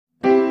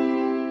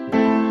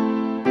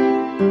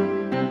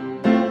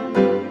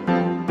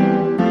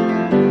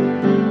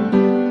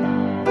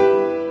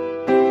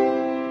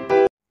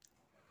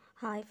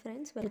Hi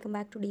friends, welcome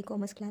back to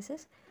commerce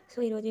classes. So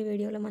ఈరోజు ఈ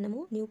వీడియోలో మనము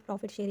new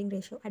profit sharing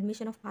ratio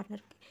admission of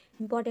పార్ట్నర్కి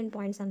important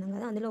points అన్నాం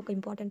కదా. అందులో ఒక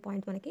ఇంపార్టెంట్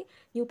పాయింట్ మనకి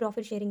న్యూ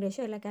ప్రాఫిట్ షేరింగ్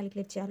రేషియో ఎలా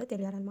క్యాలిక్యులేట్ చేయాలో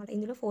తెలియాలన్నమాట.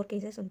 ఇందులో 4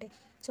 కేసెస్ ఉంటాయి.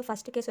 సో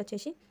ఫస్ట్ కేసు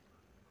వచ్చేసి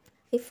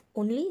if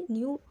only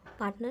new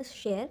partners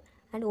share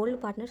and old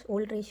partners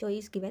old ratio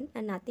is given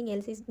and nothing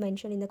else is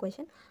mentioned in the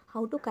question,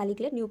 how to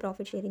calculate new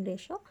profit sharing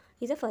ratio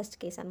is the first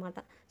case అనమాట.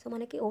 So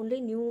మనకి only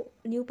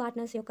new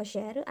partners యొక్క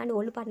share and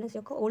old partners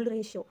యొక్క old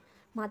ratio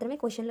మాత్రమే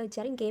క్వశ్చన్లో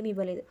ఇచ్చారు, ఇంకేమి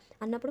ఇవ్వలేదు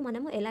అన్నప్పుడు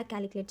మనం ఎలా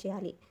క్యాలిక్యులేట్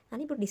చేయాలి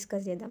అని ఇప్పుడు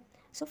డిస్కస్ చేద్దాం.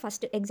 సో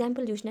ఫస్ట్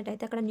ఎగ్జాంపుల్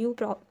చూసినట్టయితే అక్కడ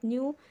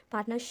న్యూ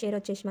పార్ట్నర్స్ షేర్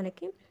వచ్చేసి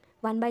మనకి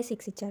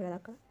 1/6 ఇచ్చారు కదా.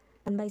 అక్కడ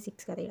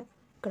 1/6 కదా,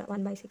 ఇక్కడ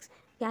 1/6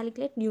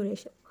 క్యాలిక్యులేట్ న్యూ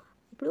రేషియో.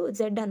 ఇప్పుడు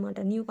జెడ్ అనమాట,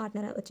 న్యూ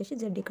పార్ట్నర్ వచ్చేసి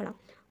జెడ్. ఇక్కడ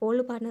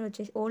old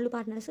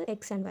partners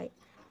X and why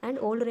and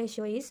old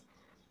ratio is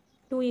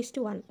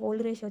 2:1.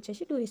 Old ratio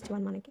వచ్చేసి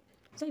 2:1 మనకి.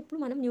 సో ఇప్పుడు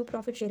మనం న్యూ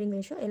ప్రాఫిట్ షేరింగ్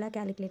రేషియో ఎలా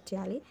క్యాలిక్యులేట్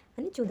చేయాలి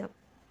అని చూద్దాం.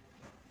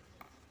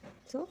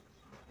 సో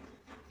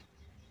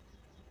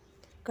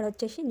ఇక్కడ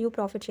వచ్చేసి new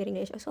profit sharing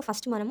ratio. So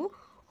first మనము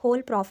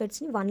హోల్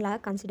ప్రాఫిట్స్ని 1 లాగా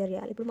కన్సిడర్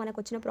చేయాలి. ఇప్పుడు మనకు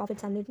వచ్చిన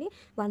ప్రాఫిట్స్ అన్నింటినీ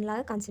 1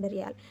 లాగా కన్సిడర్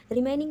చేయాలి.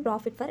 Remaining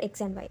profit for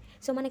X and why.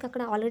 So మనకి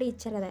అక్కడ ఆల్రెడీ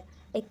ఇచ్చారు కదా,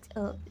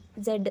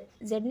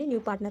 జెడ్ని న్యూ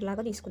పార్ట్నర్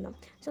లాగా తీసుకుందాం.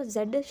 సో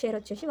జెడ్ షేర్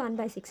వచ్చేసి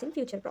 1/6 in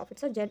future profit.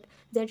 So Z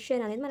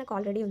share అనేది మనకు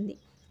ఆల్రెడీ ఉంది.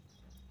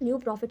 New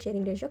profit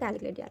sharing ratio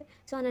calculate చేయాలి.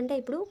 సో అని అంటే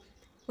ఇప్పుడు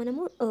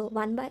మనము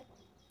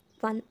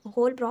 1/1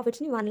 హోల్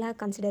ప్రాఫిట్స్ని 1 లాగా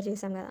కన్సిడర్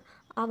చేసాం కదా.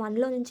 ఆ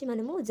 1లో నుంచి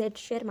మనము జెడ్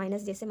షేర్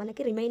మైనస్ చేస్తే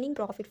మనకి remaining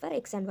profit for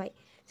X and why.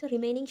 So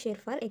remaining share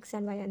for X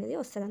and why అనేది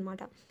వస్తుంది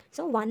అనమాట.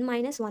 సో 1 -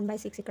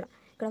 1/6 ఇక్కడ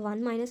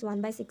 1 -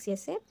 1/6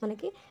 చేస్తే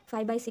మనకి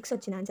 5/6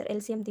 వచ్చిన ఆన్సర్.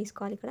 ఎల్సిఎం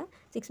తీసుకోవాలి. ఇక్కడ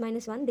 6 - 1 /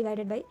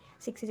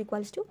 6 =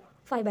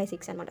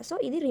 5/6 అనమాట. సో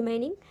ఇది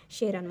రిమైనింగ్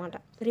షేర్ అనమాట,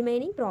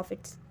 remaining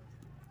profits.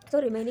 So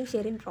remaining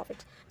share in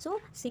profits. So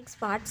 6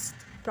 parts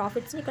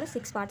ప్రాఫిట్స్ని ఇక్కడ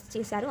 6 పార్ట్స్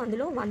చేశారు.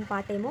 అందులో 1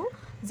 పార్ట్ ఏమో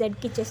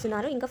జెడ్కి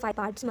ఇచ్చేస్తున్నారు, ఇంకా 5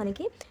 పార్ట్స్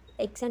మనకి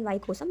ఎక్స్ అండ్ వై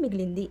కోసం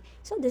మిగిలింది.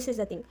 So this is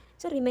the thing.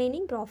 So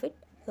remaining profit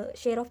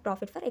share of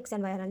profit for X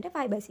and why అంటే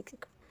 5/6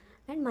 ఇక్కడ.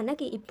 అండ్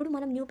మనకి ఇప్పుడు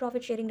మనం న్యూ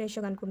ప్రాఫిట్ షేరింగ్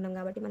రేషియో అనుకుంటున్నాం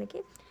కాబట్టి మనకి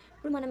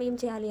ఇప్పుడు మనం ఏం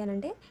చేయాలి అని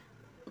అంటే,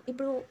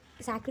 ఇప్పుడు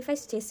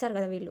సాక్రిఫైస్ చేస్తారు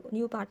కదా వీళ్ళు,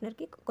 న్యూ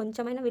పార్ట్నర్కి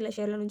కొంచెమైనా వీళ్ళ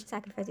షేర్ల నుంచి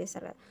సాక్రిఫైస్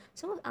చేస్తారు కదా.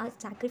 సో ఆ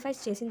సాక్రిఫైస్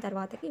చేసిన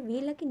తర్వాతకి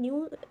వీళ్ళకి న్యూ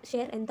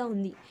షేర్ ఎంత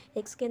ఉంది,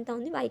 ఎక్స్కి ఎంత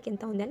ఉంది, వైకి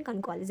ఎంత ఉంది అని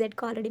కనుక్కోవాలి.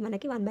 జెడ్కి ఆల్రెడీ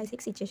మనకి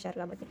 1/6 ఇచ్చేసారు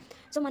కాబట్టి.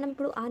 సో మనం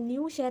ఇప్పుడు ఆ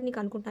న్యూ షేర్ని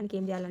కనుక్కోవడానికి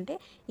ఏం చేయాలంటే,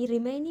 ఈ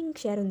రిమైనింగ్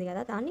షేర్ ఉంది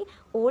కదా దాన్ని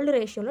ఓల్డ్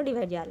రేషియోలో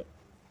డివైడ్ చేయాలి.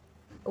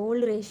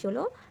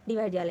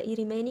 ఈ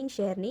రిమైనింగ్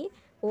షేర్ని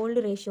ఓల్డ్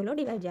రేషియోలో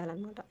డివైడ్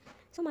చేయాలన్నమాట.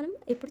 సో మనం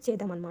ఇప్పుడు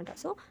చేద్దామన్నమాట.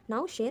 So now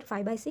share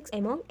 5/6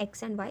 among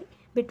X and why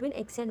between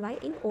X and why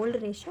in old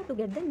ratio to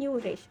get the new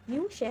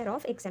share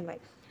of X and why.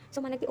 So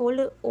మనకి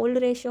old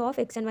ratio of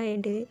X and why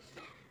ఏంటిది,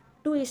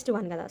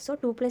 2:1 కదా. So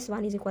 2 +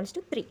 1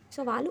 = 3. So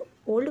వాళ్ళు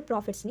old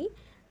ప్రాఫిట్స్ని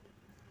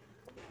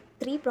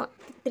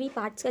 3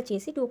 పార్ట్స్గా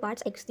చేసి 2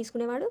 parts X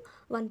తీసుకునేవాడు,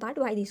 1 part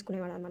why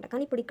తీసుకునేవాడు అనమాట.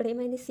 కానీ ఇప్పుడు ఇక్కడ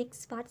ఏమైంది,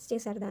 6 పార్ట్స్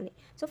చేశారు దాన్ని.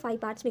 సో 5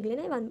 పార్ట్స్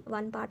మిగిలినాయి,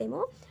 1 పార్ట్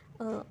ఏమో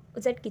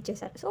జెడ్కి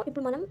ఇచ్చేసారు. సో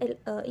ఇప్పుడు మనం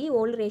ఈ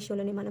ఓల్డ్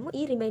రేషియోలోని మనము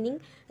ఈ రిమైనింగ్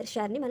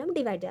షేర్ని మనం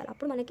డివైడ్ చేయాలి.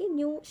 అప్పుడు మనకి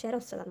న్యూ షేర్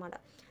వస్తుంది అనమాట.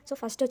 సో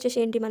ఫస్ట్ వచ్చేసి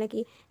ఏంటి, మనకి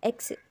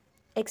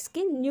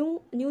ఎక్స్కి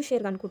న్యూ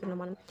షేర్ అనుకుంటున్నాం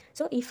మనం.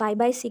 సో ఈ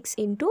 5/6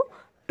 ×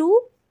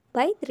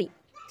 2/3.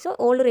 సో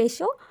ఓల్డ్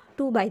రేషియో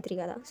 2/3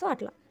 కదా. సో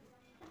అట్లా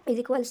 =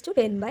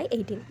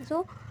 10/18. So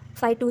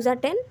 5 2s are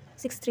 10,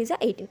 6 3s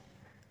are 18.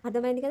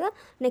 అర్థమైంది కదా.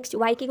 Next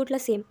వైకి గుట్ల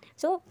same.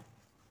 So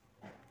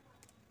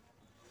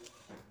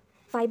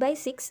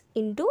 5/6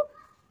 ×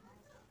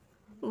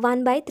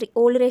 1/3.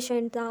 Old ratio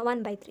ఎంత,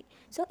 1/3.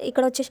 సో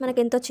ఇక్కడ వచ్చేసి మనకి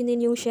ఎంత వచ్చింది,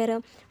 న్యూ షేర్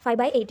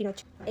 5/18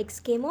 వచ్చింది.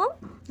 ఎక్స్కేమో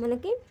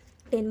మనకి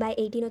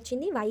 10/18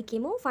 వచ్చింది,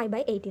 వైకేమో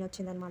 5/18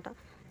 వచ్చింది అనమాట.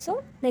 సో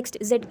నెక్స్ట్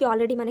జెడ్కి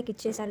ఆల్రెడీ మనకి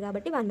ఇచ్చేసారు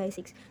కాబట్టి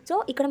 1/6. సో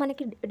ఇక్కడ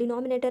మనకి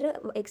డినామినేటర్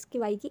ఎక్స్కి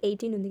వైకి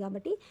 18 ఉంది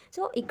కాబట్టి,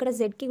 సో ఇక్కడ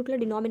జెడ్కి ఇట్లా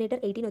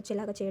డినామినేటర్ 18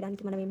 వచ్చేలాగా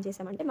చేయడానికి మనం ఏం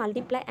చేసామంటే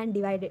మల్టిప్లై అండ్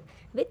డివైడెడ్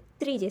విత్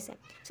 3 చేసాం.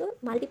 So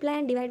multiply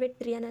and divide with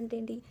 3 అని అంటే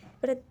ఏంటి,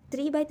 ఇక్కడ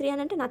 3/3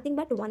 అని అంటే నథింగ్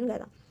బట్ 1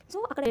 కదా. సో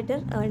అక్కడ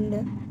లెటర్ అండ్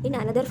ఇన్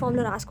అనదర్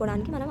ఫామ్లో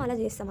రాసుకోవడానికి మనం అలా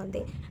చేస్తాం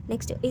అంతే.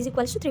 నెక్స్ట్ =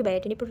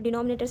 3/18. ఇప్పుడు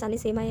డినామినేటర్స్ అన్ని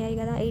సేమ్ అయ్యాయి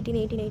కదా,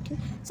 18.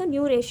 So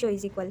new ratio =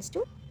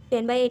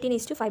 10/18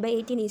 =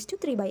 5/18 =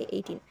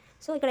 3/18.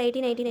 సో ఇక్కడ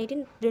 18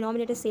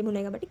 డినామినేటర్స్ సేమ్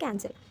ఉన్నాయి కాబట్టి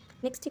క్యాన్సిల్.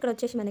 నెక్స్ట్ ఇక్కడ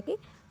వచ్చేసి మనకి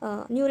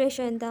న్యూ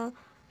రేషియో ఎంత,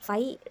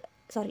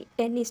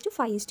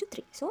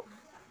 10:5:3. So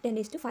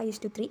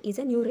 10:5:3 is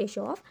a new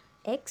ratio of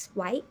X,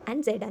 why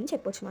and Z అని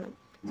చెప్పొచ్చు మనం.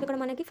 సో ఇక్కడ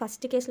మనకి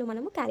ఫస్ట్ కేసులో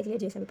మనము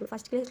క్యాలిక్యులేట్ చేసాం. ఇప్పుడు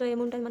ఫస్ట్ కేసులో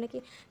ఏముంటుంది, మనకి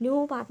new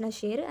partner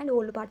share and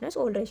old partners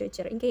old ratio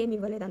ఇచ్చారు, ఇంకేం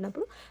ఇవ్వలేదు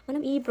అన్నప్పుడు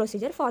మనం ఈ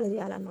ప్రొసీజర్ ఫాలో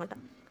చేయాలన్నమాట.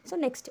 సో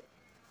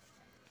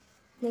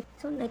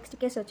నెక్స్ట్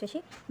కేసు వచ్చేసి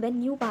when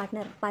new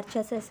partner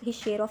purchases his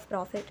share of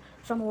profit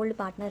from old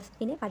partners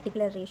in a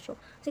particular ratio.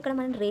 So ఇక్కడ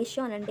మనం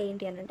రేషియో అని అంటే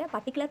ఏంటి అని అంటే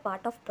పర్టికులర్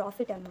పార్ట్ ఆఫ్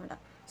ప్రాఫిట్ అనమాట.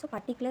 So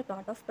particular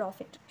part of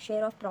profit,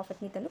 share of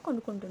ప్రాఫిట్ని ఇతను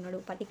కొనుక్కుంటున్నాడు.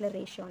 పర్టికులర్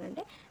రేషియో అని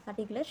అంటే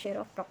పర్టికులర్ షేర్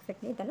ఆఫ్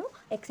ప్రాఫిట్ని ఇతను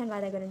ఎక్స్ అండ్ వై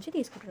దగ్గర నుంచి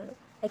తీసుకుంటున్నాడు.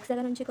 ఎక్స్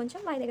దగ్గర నుంచి కొంచెం,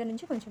 వై దగ్గర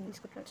నుంచి కొంచెం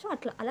తీసుకుంటున్నాడు. సో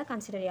అలా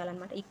కన్సిడర్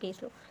చేయాలన్నమాట ఈ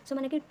కేసులో. సో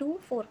మనకి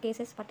 2-4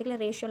 కేసెస్ పర్టికులర్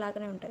రేషియో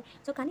లాగానే ఉంటాయి.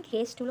 సో కానీ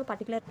కేస్ 2లో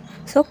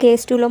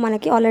కేస్ 2లో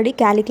మనకి ఆల్రెడీ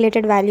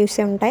క్యాలిక్యులేటెడ్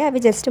వాల్యూసే ఉంటాయి.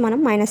 అవి జస్ట్ మనం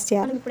మైనస్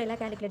చేయాలి. మనం ఇప్పుడు ఎలా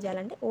క్యాలిక్యులేట్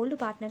చేయాలంటే ఓల్డ్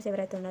పార్ట్నర్స్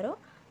ఎవరైతే ఉన్నారో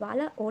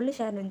వాళ్ళ ఓల్డ్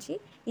షేర్ నుంచి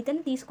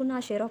ఇతను తీసుకున్న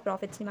ఆ షేర్ ఆఫ్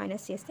ప్రాఫిట్స్ని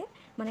మైనస్ చేస్తే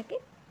మనకి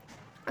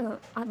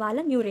వాళ్ళ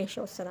న్యూ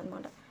రేషియో వస్తుంది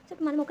అనమాట. సో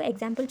ఇప్పుడు మనం ఒక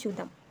ఎగ్జాంపుల్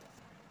చూద్దాం.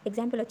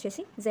 ఎగ్జాంపుల్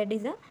వచ్చేసి Z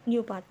is a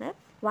new partner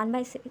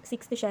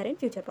 1/6 share in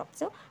future profit.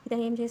 So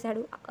ఇతను ఏం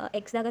చేశాడు,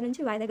 ఎక్స్ దగ్గర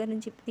నుంచి వై దగ్గర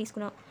నుంచి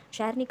తీసుకున్న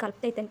షేర్ని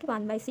కలిపితే ఇతనికి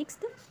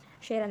 1/6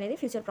 షేర్ అనేది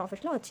ఫ్యూచర్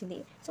ప్రాఫిట్లో వచ్చింది.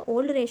 So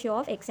old ratio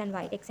of X and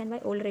why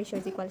old ratio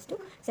is equals to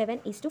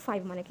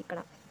 7:5 మనకి ఇక్కడ.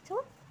 So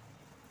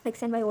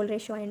X and why old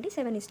ratio ఏంటి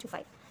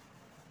 7:5.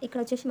 ఇక్కడ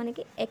వచ్చేసి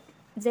మనకి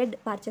Z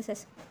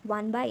purchases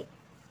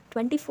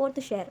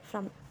 1/24 share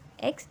from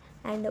X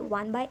and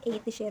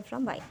 1/8 share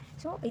from why.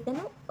 So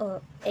ఇతను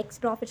ఎక్స్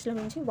ప్రాఫిట్స్లో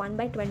నుంచి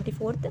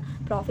 1/24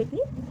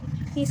 ప్రాఫిట్ని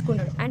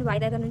తీసుకున్నాడు అండ్ వై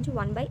దగ్గర నుంచి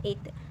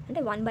 1/8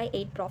 అంటే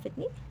 1/8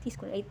 ప్రాఫిట్ని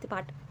తీసుకున్నాడు, 8th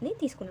పార్ట్ని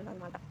తీసుకున్నాడు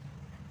అనమాట.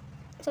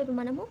 సో ఇప్పుడు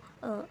మనము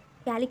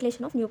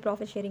calculation of new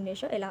profit sharing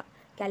ratio ఎలా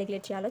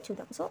క్యాలిక్యులేట్ చేయాలో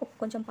చూద్దాం. సో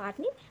కొంచెం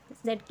పార్ట్ని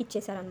జెడ్కి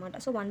ఇచ్చేసారనమాట.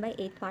 సో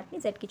 1/8 పార్ట్ని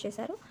జెడ్కి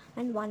ఇచ్చేసారు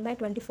అండ్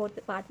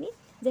 1/24 పార్ట్ని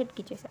జెడ్కి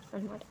ఇచ్చేసారు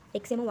అనమాట.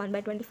 ఎక్స్ ఏమో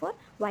 1/24,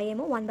 వై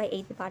ఏమో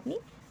 1/8 పార్ట్ని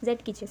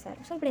జెడ్కి ఇచ్చేసారు.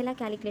 సో ఇప్పుడు ఎలా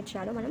క్యాలిక్యులేట్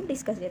చేయాలో మనం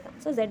డిస్కస్ చేద్దాం.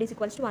 So Z is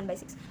equals to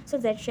 1/6. So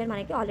Z share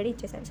మనకి ఆల్రెడీ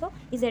ఇచ్చేసారు. సో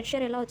ఈ జెడ్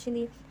షేర్ ఎలా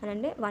వచ్చింది అని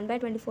అంటే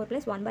 1/24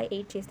 ప్లస్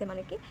 1/8 చేస్తే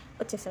మనకి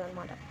వచ్చేస్తుంది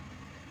అనమాట.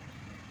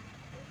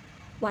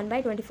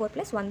 1/24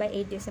 ప్లస్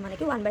 1/8 చేస్తే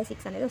మనకి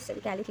 1/6 అనేది వస్తుంది.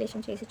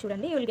 క్యాలిక్యులేషన్ చేసి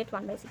చూడండి, you will get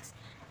 1/6.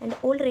 And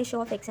old ratio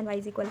of X and why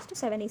is equals to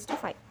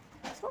 7:5.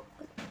 So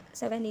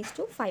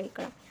 7:5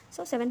 ఇక్కడ.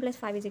 So 7 +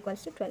 5 is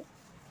equals to 12.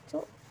 So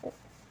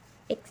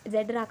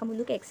Z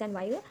రాకముందుకు X and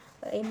why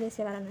ఏం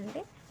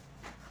చేసేవారనంటే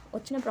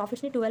వచ్చిన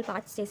ప్రాఫిట్స్ని 12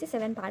 పార్ట్స్ చేసి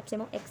 7 పార్ట్స్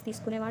ఏమో ఎక్స్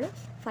తీసుకునేవాడు,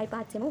 5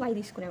 పార్ట్స్ ఏమో వై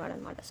తీసుకునేవాడు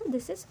అనమాట. సో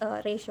దిస్ ఇస్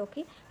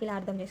రేషియోకి ఇలా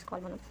అర్థం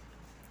చేసుకోవాలి మనం.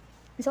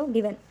 So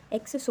given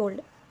X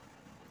sold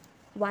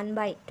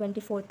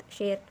 1/24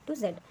 share to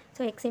Z.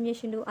 So X ఏం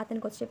చేసిండు,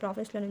 అతనికి వచ్చే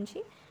ప్రాఫిట్స్లో నుంచి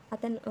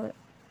అతను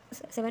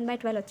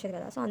 7/12 వచ్చేది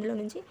కదా. సో అందులో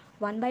నుంచి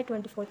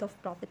 1/24 ఆఫ్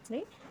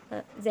ప్రాఫిట్స్ని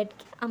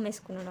జెడ్కి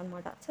అమ్మేసుకున్నాడు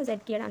అనమాట. సో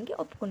జెడ్కి ఇవ్వడానికి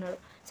ఒప్పుకున్నాడు.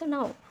 So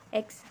now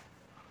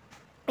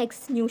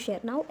X new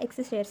share. Now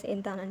X shares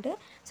ఎంత అని అంటే,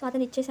 సో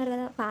అతను ఇచ్చేసాడు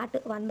కదా పార్ట్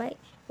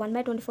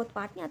 1/24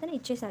 పార్ట్ని అతను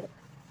ఇచ్చేసాడు,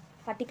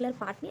 పర్టికులర్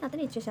పార్ట్ని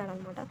అతను ఇచ్చేసాడు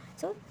అనమాట.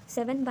 So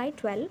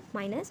 7/12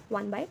 minus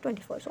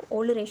 1/24. So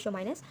old ratio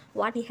minus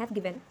what he have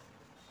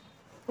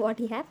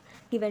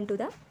given to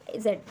the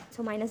z. So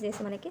minus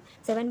చేస్తే మనకి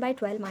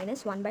 7/12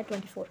 minus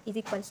 1/24 is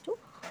equals to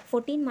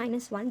 14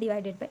 minus 1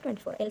 divided by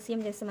 24.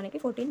 LCM చేస్తే మనకి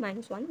 14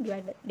 మైనస్ 1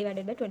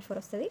 డివైడెడ్ బై 24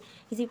 వస్తుంది.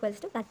 ఈజ్ ఈక్వల్స్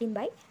టు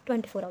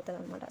 13/24 అవుతుంది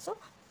అనమాట. సో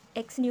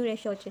ఎక్స్ న్యూ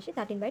రేషియో వచ్చేసి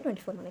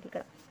 13/24 మనకి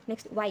ఇక్కడ.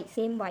 Next why,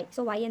 same why.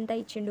 So why ఎంత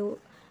ఇచ్చిండు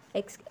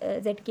ఎక్స్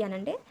జెడ్కి అని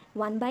అంటే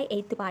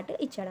 1/8 పార్ట్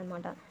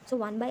ఇచ్చాడనమాట. సో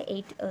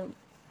 1/8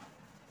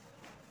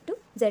 టు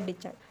జెడ్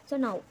ఇచ్చాడు. So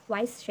now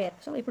vice share.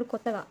 So ఇప్పుడు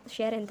కొత్తగా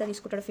షేర్ ఎంత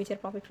తీసుకుంటాడు ఫ్యూచర్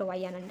ప్రాఫిట్లో వై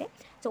అని అంటే,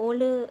 సో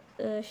ఓల్డ్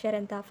షేర్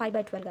ఎంత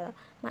 5/12 కదా,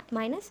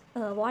 minus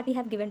what you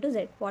have given to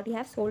Z, what you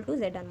have sold to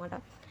Z అనమాట.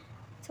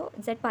 సో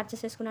జెడ్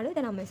పర్చేస్ చేసుకున్నాడు,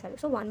 ఇతను అమ్మేశాడు.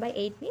 సో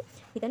 1/8ని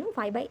ఇతను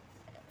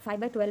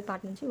 5/12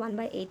 పార్ట్ నుంచి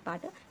 1/8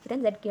 పార్ట్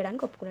ఇతను జెడ్కి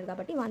ఇవ్వడానికి ఒప్పుకున్నాడు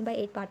కాబట్టి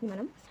 1/8 పార్ట్ని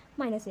మనం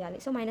మైనస్ చేయాలి.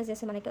 సో మైనస్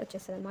చేస్తే మనకి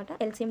వచ్చేస్తుంది అనమాట.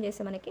 ఎల్సిఎం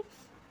చేస్తే మనకి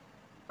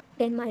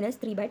 10 మైనస్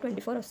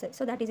 3/24 వస్తుంది.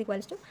 So that is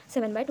equals to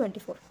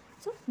 7/24.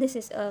 So this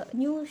is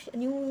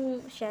new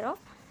share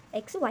of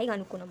X why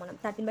కనుక్కున్నాం మనం.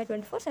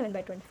 13/24,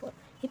 7/24.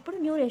 ఇప్పుడు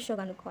న్యూ రేషియో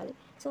కనుక్కోవాలి.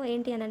 సో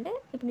ఏంటి అని అంటే,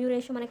 ఇప్పుడు న్యూ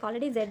రేషియో మనకి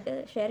ఆల్రెడీ జెడ్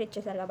షేర్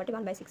ఇచ్చేసారు కాబట్టి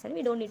 1/6 అని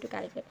we don't need to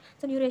calculate.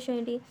 So new ratio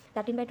ఏంటి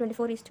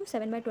 13/24 is to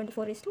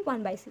 7/24 is to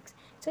 1/6.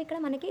 So ఇక్కడ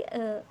మనకి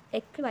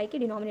ఎక్స్ వైకి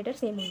డినామినేటర్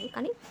సేమ్ ఉంది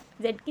కానీ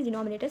జెడ్కి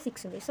డినామినేటర్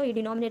 6 ఉంది. సో ఈ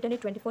డినామినేటర్ని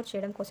 24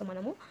 చేయడం కోసం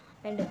మనము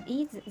అండ్ ఈ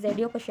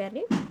జెడ్ యొక్క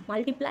షేర్ని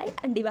మల్టిప్లై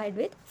అండ్ డివైడ్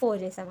విత్ 4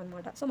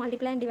 చేసామన్నమాట. సో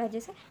మల్టిప్లై అండ్ డివైడ్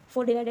చేస్తే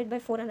 4 divided by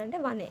 4 అని అంటే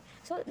 1.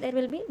 So there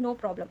will be no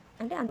problem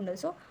అంటే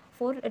అనుకుండదు. సో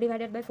 4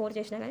 divided by 4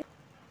 చేసినా కానీ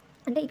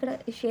అంటే ఇక్కడ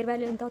షేర్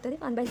వాల్యూ ఎంత అవుతుంది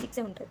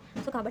 1/6 ఉంటుంది.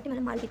 సో కాబట్టి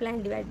మనం మల్టిప్లై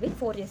అండ్ డివైడ్ విత్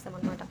 4 చేస్తాం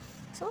అనమాట.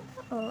 సో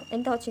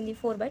ఎంత వచ్చింది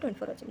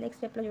 4/24 వచ్చింది. నెక్స్ట్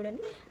స్టెప్లో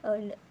చూడండి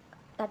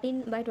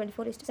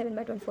 13/24 is to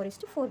 7/24 is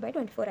to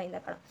 4/24 అయింది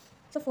అక్కడ.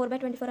 సో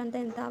 4/24 అంతా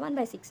ఎంత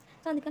 1/6.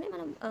 సో అందుకని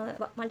మనం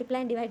మల్టిప్లై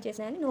అండ్ డివైడ్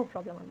చేసినా కానీ నో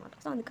ప్రాబ్లం అనమాట.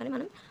 సో అందుకని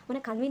మనం మన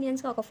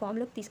కన్వీనియన్స్గా ఒక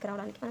ఫామ్లోకి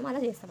తీసుకురావడానికి మనం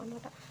అలా చేస్తాం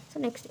అనమాట. సో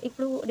నెక్స్ట్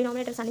ఇప్పుడు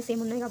డినామినేటర్స్ అన్ని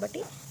సేమ్ ఉన్నాయి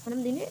కాబట్టి మనం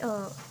దీన్ని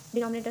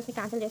డినామినేటర్స్ని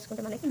క్యాన్సిల్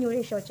చేసుకుంటే మనకి న్యూ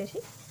రేషియో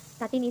వచ్చేసి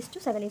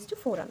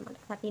 13:7:4 అనమాట.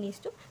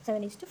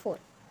 13:7:4.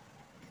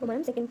 సో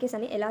మనం సెకండ్ కేస్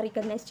అని ఎలా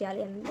రికగ్నైజ్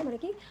చేయాలి అంటే,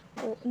 మనకి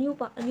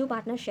న్యూ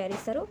పార్ట్నర్ షేర్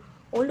ఇస్తారు,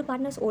 ఓల్డ్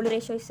పార్ట్నర్స్ ఓల్డ్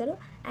రేషియో ఇస్తారు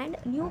అండ్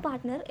న్యూ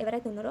పార్ట్నర్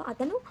ఎవరైతే ఉన్నారో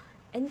అతను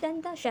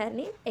ఎంతెంత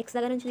షేర్ని ఎక్స్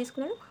దగ్గర నుంచి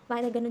తీసుకున్నారు, వై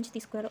దగ్గర నుంచి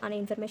తీసుకున్నారు అనే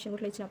ఇన్ఫర్మేషన్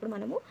కూడా ఇచ్చినప్పుడు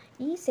మనము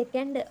ఈ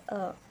సెకండ్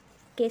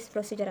కేస్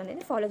ప్రొసీజర్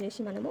అనేది ఫాలో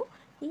చేసి మనము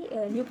ఈ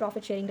న్యూ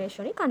ప్రాఫిట్ షేరింగ్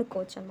రేషియోని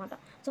కనుక్కోవచ్చు అనమాట.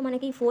 సో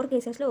మనకి ఈ 4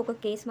 కేసెస్లో ఒక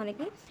కేసు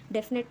మనకి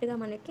డెఫినెట్గా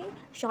మనకి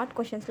షార్ట్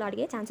క్వశ్చన్స్లో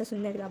అడిగే ఛాన్సెస్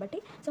ఉండేది కాబట్టి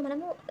సో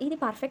మనము ఇది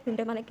పర్ఫెక్ట్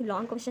ఉంటే మనకి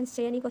లాంగ్ క్వశ్చన్స్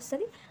చేయడానికి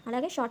వస్తుంది,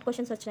 అలాగే షార్ట్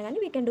క్వశ్చన్స్ వచ్చినా కానీ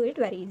we can do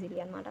it very easily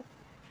అనమాట.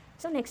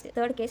 So next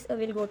third case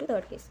will go to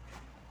third case.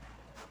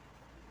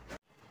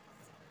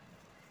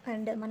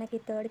 And మనకి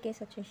థర్డ్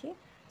కేస్ వచ్చేసి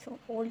సో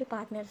ఓల్డ్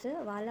పార్ట్నర్స్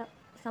వాళ్ళ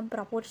సమ్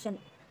ప్రపోర్షన్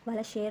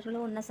వాళ్ళ షేర్లో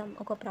ఉన్న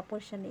ఒక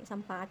ప్రపోర్షన్ని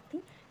సమ్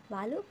పార్ట్ని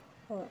వాళ్ళు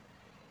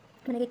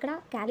మనకి ఇక్కడ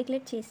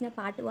క్యాలిక్యులేట్ చేసిన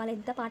పార్ట్ వాళ్ళు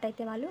ఎంత పార్ట్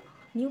అయితే వాళ్ళు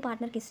న్యూ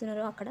పార్ట్నర్కి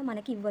ఇస్తున్నారో అక్కడ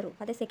మనకి ఇవ్వరు.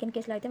 అదే సెకండ్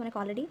కేసులో అయితే మనకి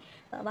ఆల్రెడీ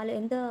వాళ్ళు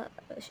ఎంత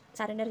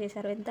సరెండర్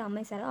చేశారో ఎంత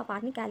అమ్మేశారో ఆ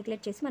పార్ట్ని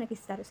క్యాలిక్యులేట్ చేసి మనకి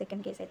ఇస్తారు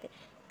సెకండ్ కేసు అయితే.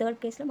 థర్డ్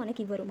కేసులో మనకి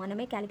ఇవ్వరు,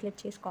 మనమే క్యాలిక్యులేట్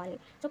చేసుకోవాలి.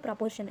 సో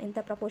ప్రపోర్షన్ ఎంత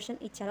ప్రపోర్షన్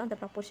ఇచ్చారో అంత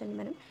ప్రపోర్షన్ని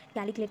మనం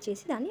క్యాలిక్యులేట్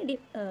చేసి దాన్ని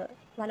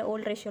వాళ్ళ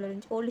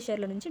ఓల్డ్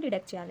షేర్లో నుంచి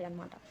డిడక్ట్ చేయాలి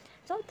అనమాట.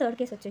 సో థర్డ్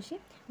కేసు వచ్చేసి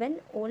when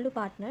old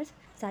partners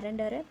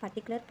surrender A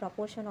particular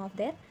proportion of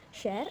their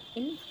share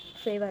in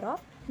favour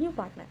of new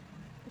partner.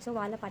 So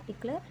వాళ్ళ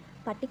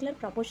పర్టికులర్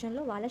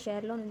ప్రపోర్షన్లో వాళ్ళ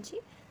షేర్లో నుంచి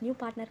న్యూ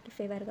పార్ట్నర్కి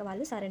ఫేవర్గా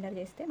వాళ్ళు సరెండర్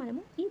చేస్తే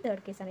మనము ఈ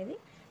థర్డ్ కేస్ అనేది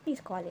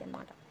తీసుకోవాలి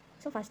అనమాట.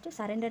 So first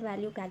surrender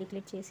value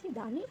calculate చేసి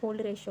దాన్ని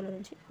ఓల్డ్ రేషియోలో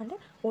నుంచి అంటే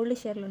ఓల్డ్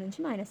షేర్లో నుంచి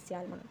మైనస్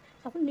చేయాలి మనం.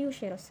 అప్పుడు న్యూ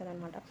షేర్ వస్తుంది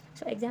అనమాట.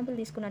 సో ఎగ్జాంపుల్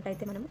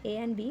తీసుకున్నట్టయితే మనం ఏ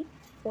అండ్ బి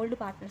ఓల్డ్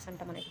పార్ట్నర్స్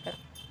అంటాం మనకి ఇక్కడ.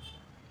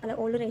 అలా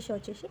ఓల్డ్ రేషియో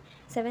వచ్చేసి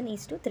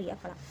 7:3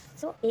 అక్కడ.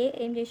 సో ఏ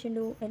ఏం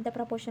చేసిండు, ఎంత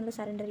ప్రపోర్షన్లో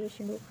సరెండర్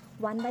చేసిండు,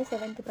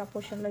 1/7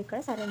 ప్రపోర్షన్లో ఇక్కడ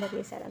సరెండర్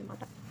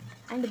చేశారనమాట.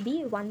 అండ్ బి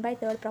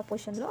 1/3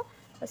 ప్రపోర్షన్లో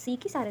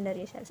సికి సరెండర్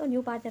చేశారు. సో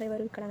న్యూ పార్ట్నర్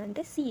ఎవరు ఇక్కడ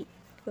అంటే సి,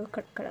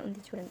 ఇక్కడ ఉంది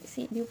చూడండి,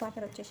 సి న్యూ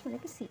పార్ట్నర్ వచ్చేసి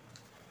మనకి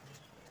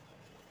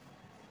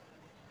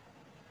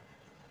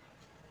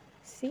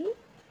C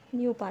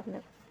new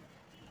partner.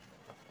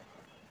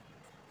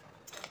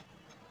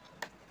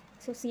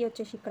 So C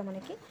వచ్చేసి ఇక్కడ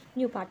మనకి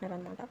న్యూ పార్ట్నర్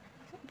అనమాట.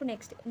 సో ఇప్పుడు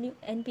నెక్స్ట్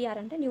ఎన్పిఆర్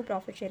అంటే న్యూ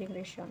ప్రాఫిట్ షేరింగ్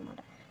రేషియో అనమాట.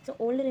 సో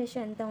ఓల్డ్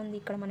రేషియో ఎంత ఉంది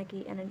ఇక్కడ మనకి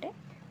అని అంటే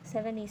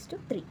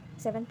 7:3.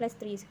 7 +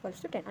 3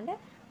 = 10. అంటే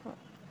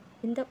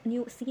ఇంత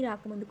న్యూ సి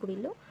రాకముందుకు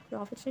వీళ్ళు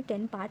ప్రాఫిట్స్ని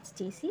 10 పార్ట్స్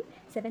చేసి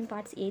 7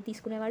 పార్ట్స్ ఏ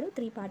తీసుకునేవాడు,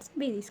 3 పార్ట్స్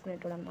బి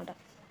తీసుకునేవాడు అనమాట.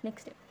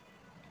 నెక్స్ట్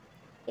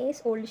ఏస్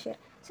ఓల్డ్ షేర్.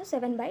 సో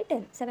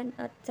 7/10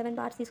 7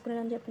 పార్ట్స్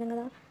తీసుకునేదని చెప్పినాం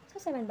కదా. సో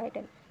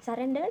 7/10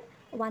 సరెండర్డ్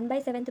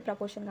 1/7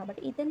 ప్రపోర్షన్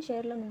కాబట్టి ఇతని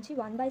షేర్లో నుంచి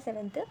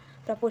 1/7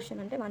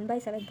 ప్రపోర్షన్ అంటే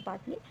 1/7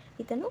 పార్ట్ని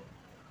ఇతను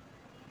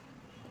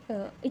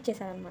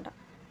ఇచ్చేసారనమాట.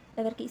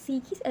 ఎవరికి,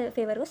 సికి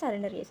ఫేవర్గా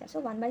సరెండర్ చేశారు. సో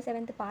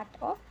 1/7 పార్ట్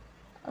ఆఫ్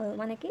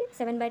మనకి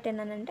 7/10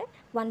 అని అంటే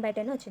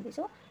 1/10 వచ్చింది.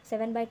 సో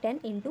 7/10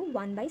 ×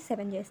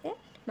 1/7 చేస్తే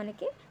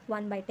మనకి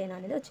 1/10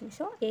 అనేది వచ్చింది.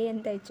 సో ఏ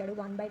ఎంత ఇచ్చాడు,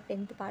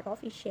 1/10 పార్ట్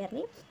ఆఫ్ ఈ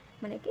షేర్ని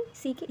మనకి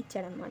సికి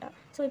ఇచ్చాడనమాట.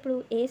 సో ఇప్పుడు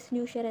ఏస్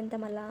న్యూ షేర్ ఎంత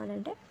మళ్ళా అని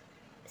అంటే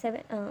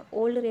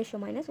old ratio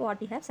minus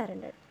what you have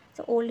surrendered.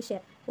 So old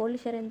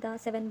share ఎంత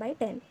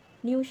 7/10,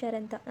 న్యూ షేర్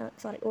ఎంత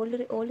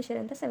ఓల్డ్ షేర్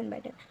ఎంత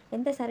 7/10.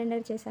 ఎంత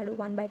సరెండర్ చేశాడు,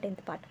 1/10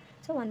 పార్ట్.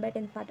 సో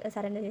 1/10 పార్ట్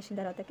సరెండర్ చేసిన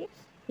తర్వాతకి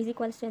ఈజ్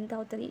ఎంత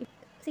అవుతుంది,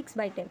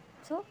 6/10.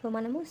 సో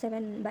మనము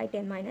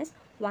 7/10 మైనస్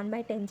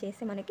 1/10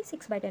 చేస్తే మనకి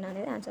 6/10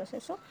 అనేది ఆన్సర్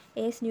వస్తుంది. సో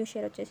ఏస్ న్యూ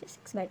షేర్ వచ్చేసి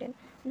 6/10.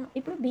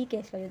 ఇప్పుడు బీ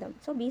కేసులో చూద్దాం.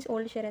 సో బీస్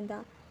ఓల్డ్ షేర్ ఎంత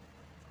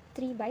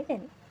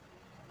 3/10.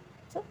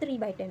 సో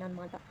 3/10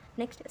 అనమాట.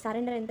 నెక్స్ట్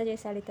సరెండర్ ఎంత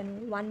చేశాడు ఇతను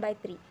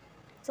 1/3.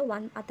 సో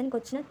అతనికి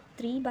వచ్చిన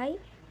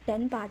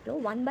 3/10 పార్ట్లో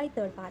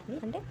 1/3 పార్ట్ని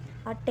అంటే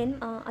ఆ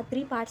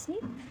 3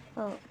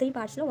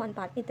 పార్ట్స్లో 1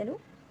 పార్ట్ని ఇతను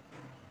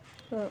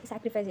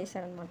సాక్రిఫైస్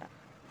చేశాడనమాట.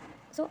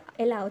 సో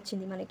ఎలా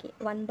వచ్చింది మనకి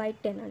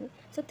 1/10 అని.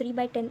 సో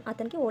 3/10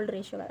 అతనికి ఓల్డ్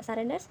రేషియో కదా,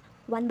 సరెండర్స్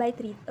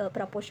 1/3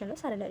 ప్రపోర్షన్లో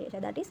సరెండర్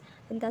చేశాడు. దట్ ఈస్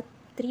ఇంత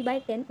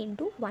 3/10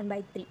 ×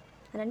 1/3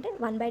 అని అంటే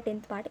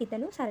 1/10 పార్ట్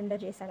ఇతను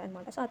సరెండర్ చేశాడు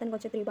అనమాట. సో అతనికి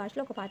వచ్చే 3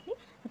 పార్ట్స్లో ఒక పార్ట్ని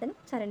అతను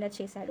సరెండర్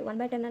చేశాడు.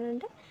 1/10 అని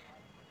అంటే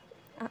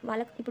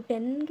వాళ్ళకి ఇప్పుడు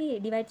 10కి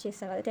డివైడ్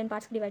చేస్తారు కదా, 10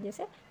 పార్ట్స్కి డివైడ్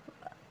చేస్తే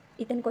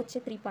ఇతనికి వచ్చే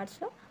 3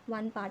 పార్ట్స్లో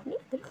 1 పార్ట్ని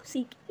ఇతను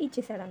సికి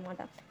ఇచ్చేసాడు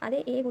అనమాట. అదే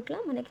ఏ గుట్ల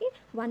మనకి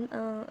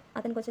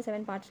అతనికి వచ్చే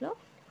 7 పార్ట్స్లో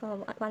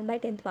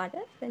 1/10 పార్ట్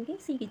దానికి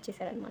సికి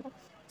ఇచ్చేసాడనమాట.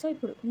 సో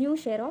ఇప్పుడు new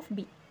share of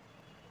B.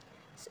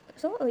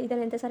 So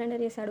ఇతను ఎంత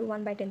సరెండర్ చేశాడు,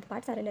 1/10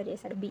 పార్ట్ సరెండర్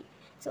చేశాడు B.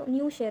 So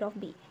new share of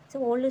B. So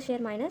old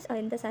share minus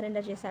ఎంత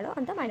సరెండర్ చేశాడో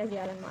అంత మైనస్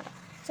చేయాలన్నమాట.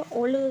 సో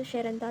ఓల్డ్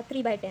షేర్ ఎంత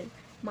 3/10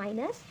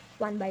 మైనస్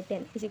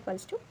 1/10 =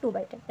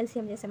 2/10.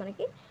 ఎల్సిఎం చేస్తే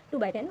మనకి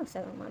 2/10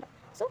 వస్తుంది అనమాట.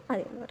 సో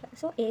అదే అనమాట.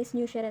 సో ఏస్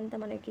న్యూ షేర్ ఎంత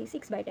మనకి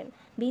 6/10,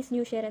 బీస్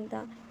న్యూ షేర్ ఎంత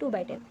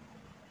 2/10.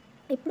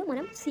 ఇప్పుడు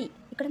మనం సి,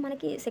 ఇక్కడ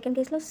మనకి సెకండ్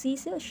కేసులో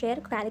సీస్ షేర్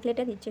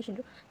క్యాలిక్యులేటర్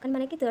ఇచ్చేసిండ్రు, కానీ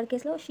మనకి థర్డ్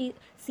కేసులో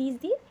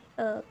సీస్ది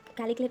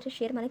క్యాలిక్యులేటెడ్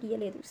షేర్ మనకి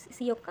ఇవ్వలేదు.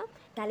 సి యొక్క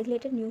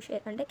క్యాలిక్యులేటెడ్ న్యూ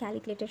షేర్ అంటే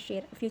క్యాలిక్యులేటెడ్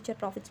షేర్ ఫ్యూచర్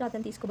ప్రాఫిట్స్లో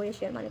అతను తీసుకోబోయే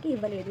షేర్ మనకి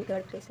ఇవ్వలేదు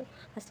థర్డ్ కేసులో.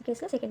 ఫస్ట్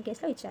కేసులో సెకండ్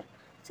కేసులో ఇచ్చారు,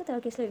 సో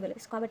థర్డ్ కేసులో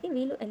ఇవ్వలేదు. కాబట్టి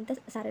వీళ్ళు ఎంత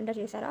సరెండర్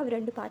చేశారో అవి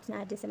 2 పార్ట్స్ని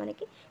యాడ్ చేస్తే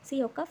మనకి సి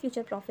యొక్క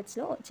ఫ్యూచర్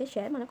ప్రాఫిట్స్లో వచ్చే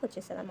షేర్ మనకు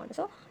వచ్చేస్తుంది అనమాట.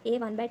 సో ఏ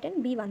 1/10,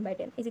 బి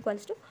 1/10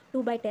 =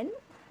 2/10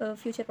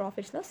 ఫ్యూచర్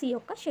ప్రాఫిట్స్లో సి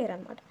యొక్క షేర్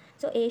అనమాట.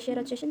 సో ఏ షేర్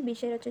వచ్చేసింది, బి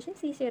షేర్ వచ్చేసి,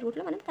 సి షేర్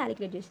కూడా మనం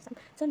క్యాలిక్యులేట్ చేసేస్తాం.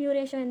 సో న్యూ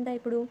రేషియో ఎంత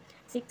ఇప్పుడు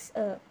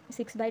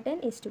 6/10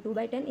 =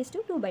 2/10 =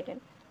 2/10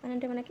 అని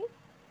అంటే మనకి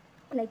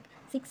లైక్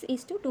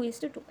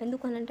 6:2:2.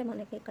 ఎందుకు అని అంటే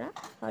మనకి ఇక్కడ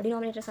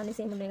డినామినేటర్స్ అన్ని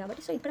సేమ్ ఉన్నాయి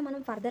కాబట్టి. సో ఇక్కడ మనం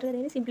ఫర్దర్గా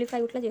దీన్ని సింప్లిఫై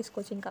ఇట్లా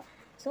చేసుకోవచ్చు ఇంకా.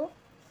 సో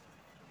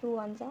 2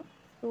 1s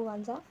 2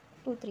 1s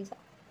 2 3s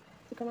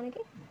ఇక్కడ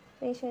మనకి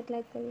రేషియో ఎట్లా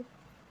అవుతుంది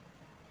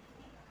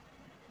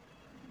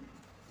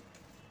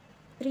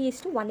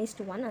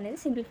 3:1:1 అనేది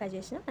సింప్లిఫై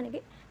చేసిన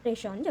మనకి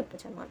రేషియో అని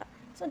చెప్పొచ్చు అనమాట.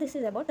 So this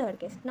is about third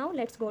case. Now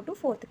let's go to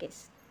fourth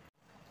case.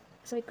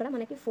 So ఇక్కడ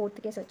మనకి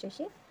ఫోర్త్ కేస్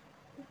వచ్చేసి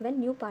when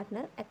new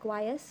partner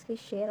acquires his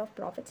share of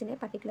profits in a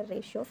particular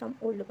ratio from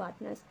old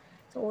partners.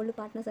 So old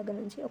partners దగ్గర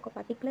నుంచి ఒక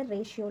particular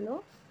రేషియోలో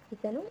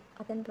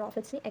అతని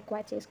ప్రాఫిట్స్ని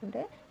acquire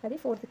చేసుకుంటే అది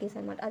ఫోర్త్ కేస్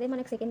అనమాట. అదే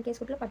మనకి సెకండ్ కేస్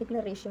కూడా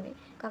పర్టికులర్ రేషియోనే,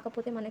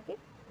 కాకపోతే మనకి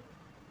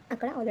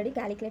అక్కడ ఆల్రెడీ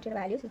క్యాలిక్యులేటెడ్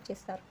వాల్యూస్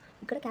ఇచ్చేస్తారు.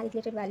 ఇక్కడ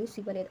క్యాలిక్యులేటెడ్ వాల్యూస్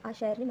ఇవ్వలేదు, ఆ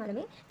షేర్ని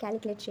మనమే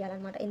క్యాలిక్యులేట్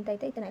చేయాలన్నమాట.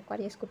 ఎంతైతే ఇతను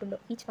ఎక్వైర్ చేసుకుంటుండో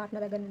ఈచ్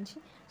పార్ట్నర్ దగ్గర నుంచి,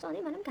 సో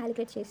అని మనం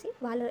క్యాలిక్యులేట్ చేసి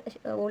వాళ్ళ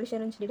ఓల్డ్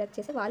షేర్ నుంచి డిడక్ట్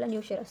చేసి వాళ్ళ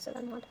న్యూ షేర్ వస్తుంది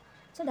అనమాట.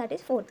 So that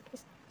is fourth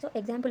case. So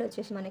example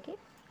వచ్చేసి మనకి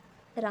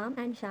Ram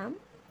and Shyam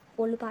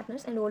old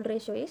partners and old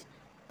ratio is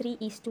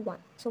 3:1.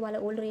 So వాళ్ళ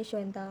ఓల్డ్ రేషియో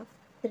ఎంత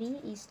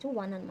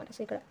 3:1 అనమాట.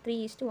 సో ఇక్కడ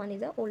 3:1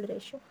 is a old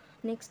ratio.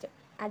 Next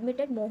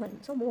admitted Mohan.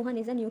 So Mohan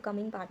is a new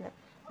coming partner,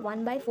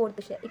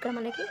 1/4 share. ఇక్కడ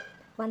మనకి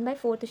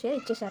 1/4 share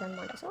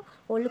ఇచ్చేసారనమాట. So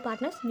old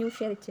partners new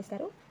share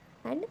ఇచ్చేసారు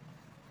and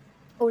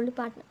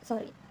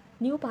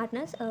new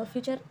partners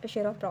future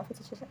share of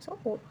profits ఇచ్చేసారు.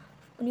 So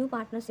new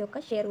partners యొక్క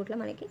share కూడా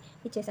మనకి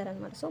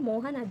ఇచ్చేసారనమాట. So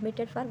Mohan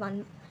admitted for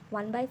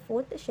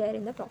 1/4 share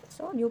in the profit.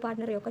 So new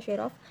partner యొక్క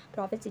share of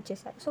profits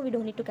ఇచ్చేసారు. So we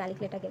don't need to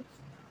calculate again.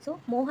 So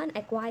Mohan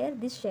acquire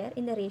this share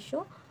in the ratio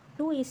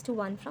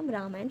 2:1 from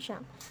Ram and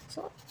Shyam. So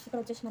ఇక్కడ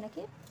వచ్చేసి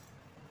మనకి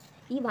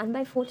ఈ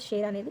 1/4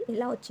 share అనేది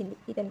ఎలా వచ్చింది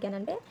ఇతనికి అని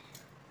అంటే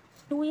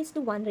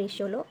 2:1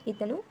 రేషియోలో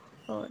ఇతను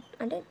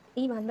అంటే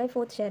ఈ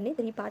 1/4 షేర్ని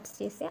 3 పార్ట్స్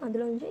చేస్తే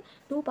అందులో నుంచి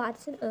 2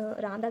 పార్ట్స్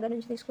రామ్ దగ్గర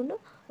నుంచి తీసుకుంటూ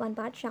 1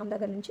 పార్ట్ శ్యామ్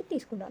దగ్గర నుంచి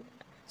తీసుకుంటాం.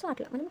 సో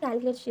అట్లా మనం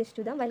క్యాలిక్యులేట్ చేసి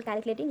చూద్దాం. While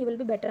calculating you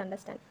will be better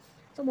understand.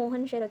 So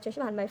Mohan share వచ్చేసి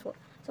 1/4.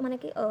 సో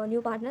మనకి న్యూ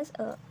పార్ట్నర్స్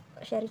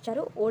షేర్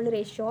ఇచ్చారు, old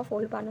ratio of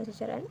old partners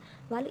ఇచ్చారు అండ్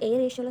వాళ్ళు ఏ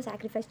రేషియోలో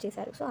సాక్రిఫైస్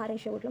చేశారు సో ఆ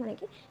రేషియో కూడా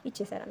మనకి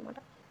ఇచ్చేసారనమాట.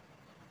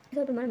 సో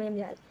ఇప్పుడు మనం ఏం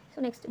చేయాలి? సో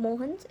నెక్స్ట్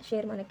మోహన్స్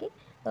షేర్ మనకి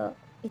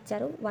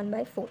ఇచ్చారు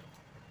 1/4.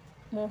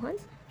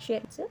 మోహన్స్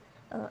షేర్స్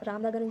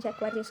రామ్ దగ్గర నుంచి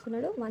అక్వైర్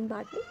చేసుకున్నాడు, 1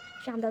 పార్ట్ని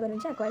శ్యామ్ దగ్గర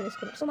నుంచి అక్వైర్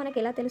చేసుకున్నాడు. సో మనకి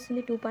ఎలా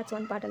తెలుస్తుంది 2 పార్ట్స్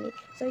 1 పార్ట్ అని?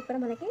 సో ఇక్కడ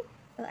మనకి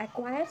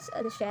acquires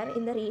the share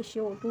in the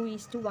ratio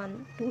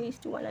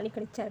 2:1 అని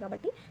ఇక్కడ ఇచ్చారు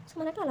కాబట్టి సో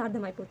మనకి అలా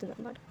అర్థమైపోతుంది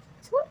అనమాట.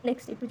 సో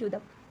నెక్స్ట్ ఇప్పుడు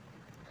చూద్దాం.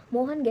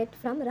 Mohan get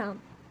from Ram.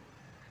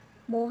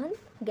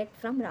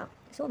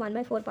 So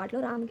 1/4 పార్ట్లో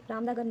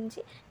రామ్ దగ్గర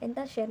నుంచి ఎంత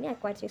షేర్ని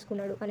అక్వైర్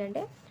చేసుకున్నాడు అని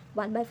అంటే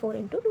 1/4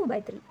 ×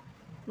 2/3.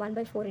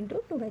 1/4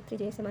 × 2/3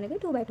 చేస్తే మనకి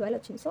 2/12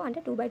 వచ్చింది. సో అంటే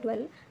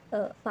 2/12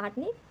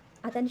 పార్ట్ని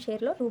అతని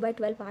షేర్లో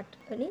 2/12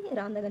 పార్ట్ని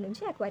రామ్ దగ్గర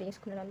నుంచి అక్వైర్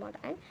చేసుకున్నాడు అనమాట.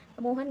 And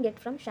Mohan get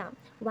from Shyam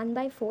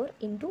 1/4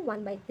 ×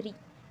 1/3.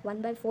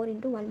 1/4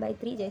 ×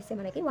 1/3 చేస్తే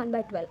మనకి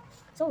 1/12.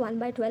 సో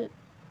 1/12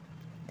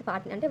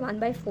 పార్ట్ని అంటే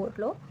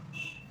 1/4లో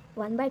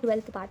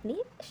 1/12 పార్ట్ని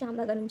శ్యామ్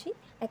దగ్గర నుంచి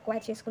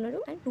అక్వైర్ చేసుకున్నాడు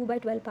అండ్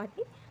 2/12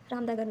 పార్ట్ని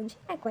రామ్ దగ్గర నుంచి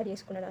అక్వైర్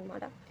చేసుకున్నాడు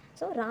అనమాట.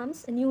 So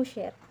Rams new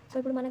share. So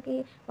ఇప్పుడు మనకి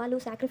వాళ్ళు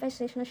సాక్రిఫైస్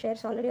చేసిన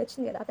షేర్స్ ఆల్రెడీ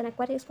వచ్చింది కదా, అతను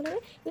అక్వైర్ చేసుకున్నది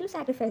వీళ్ళు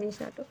సాక్రిఫైస్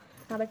చేసినట్టు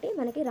కాబట్టి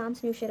మనకి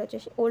రామ్స్ న్యూ షేర్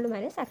వచ్చేసి old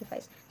minus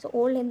sacrifice. So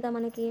old ఎంత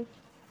మనకి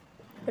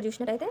ఇక్కడ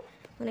చూసినట్టయితే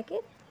మనకి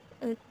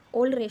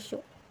old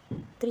ratio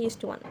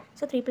 3:1.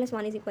 So 3 +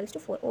 1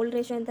 = 4. Old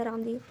ratio ఎంత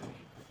రామ్ది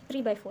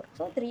 3/4.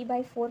 సో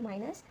 3/4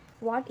 మైనస్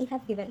వాట్ ఈ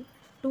హ్యావ్ గివెన్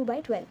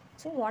 2/12.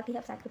 సో వాట్ ఈ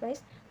హ్యావ్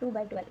సాక్రిఫైస్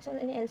 2/12. సో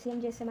నేను ఎల్సిఎం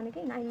చేస్తే మనకి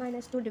 9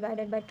 - 2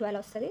 / 12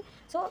 వస్తుంది.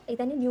 సో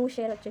ఇతని న్యూ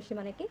షేర్ వచ్చేసి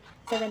మనకి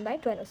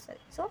 7/12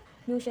 వస్తుంది. సో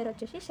న్యూ షేర్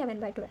వచ్చేసి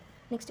 7/12.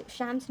 Next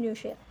Shyam's new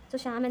share. So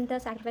Shyam ఎంత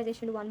సాక్రిఫైస్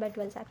చేసిండు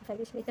 1/12 సాక్రిఫైస్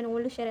చేసిండు. ఇతను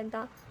ఓల్డ్ షేర్ ఎంత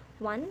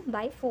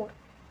 1/4.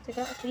 సో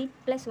ఇక్కడ 3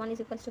 + 1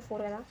 =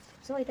 4 కదా.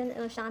 సో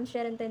ఇతను శ్యామ్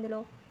షేర్ ఎంత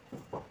ఇందులో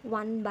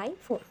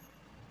 1/4.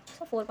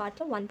 సో 4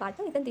 పార్ట్స్లో 1 పార్ట్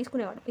ఇతను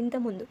తీసుకునేవాడు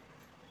ఇంతకుముందు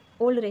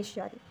ఓల్డ్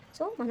రేషియో అది.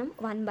 సో మనం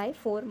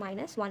 1/4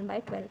 మైనస్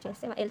 1/12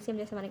 చేస్తే ఎల్సిఎం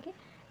చేస్తే మనకి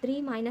 3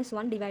 -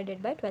 1 /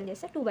 12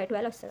 చేస్తే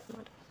 2/12 వస్తుంది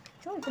అనమాట.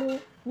 సో ఇప్పుడు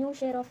new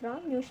share of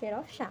Ram, new share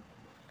of Shyam.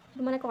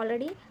 ఇప్పుడు మనకు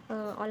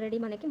ఆల్రెడీ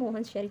మనకి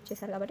మోహన్ షేర్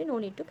ఇచ్చేసారు కాబట్టి నో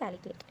నీడ్ టు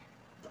క్యాలిక్యులేట్.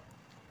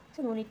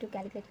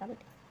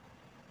 కాబట్టి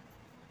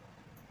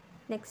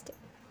నెక్స్ట్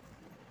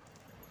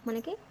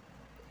మనకి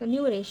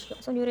new ratio.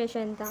 So new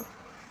ratio ఎంత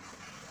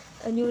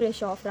new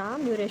ratio of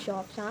Ram, new ratio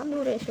of Shyam,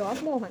 new ratio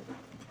of Mohan.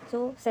 So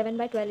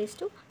 7/12 =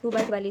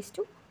 2/12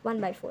 =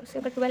 1/4. So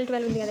ఇక్కడ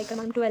 12 ఉంది కదా, ఇక్కడ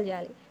మనం 12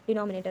 చేయాలి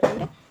డినామినేటర్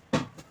అంటే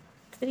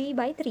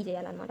 3/3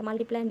 చేయాలన్నమాట.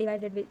 మల్టిప్లై అండ్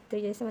డివైడెడ్ విత్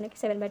 3 చేస్తే మనకి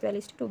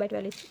 7/12 =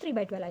 2/12 =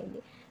 3/12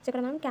 అయింది. సో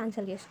ఇక్కడ మనం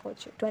క్యాన్సిల్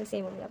చేసుకోవచ్చు, 12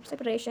 సేమ్ ఉంది కాబట్టి. సో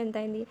ఇప్పుడు రేషియో ఎంత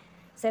అయింది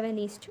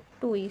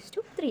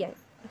 7:2:3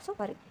 అయింది. So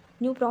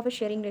new profit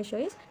sharing ratio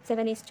is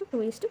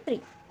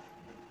 7:2:3.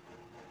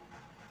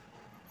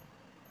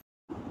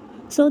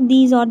 So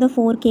these are the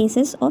 4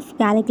 cases of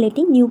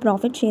calculating new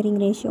profit sharing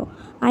ratio.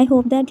 I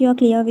hope that you are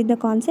clear with the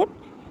concept.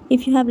 If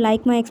you have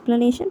liked my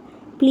explanation,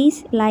 please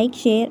like,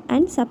 share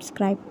and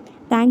subscribe.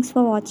 Thanks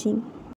for watching.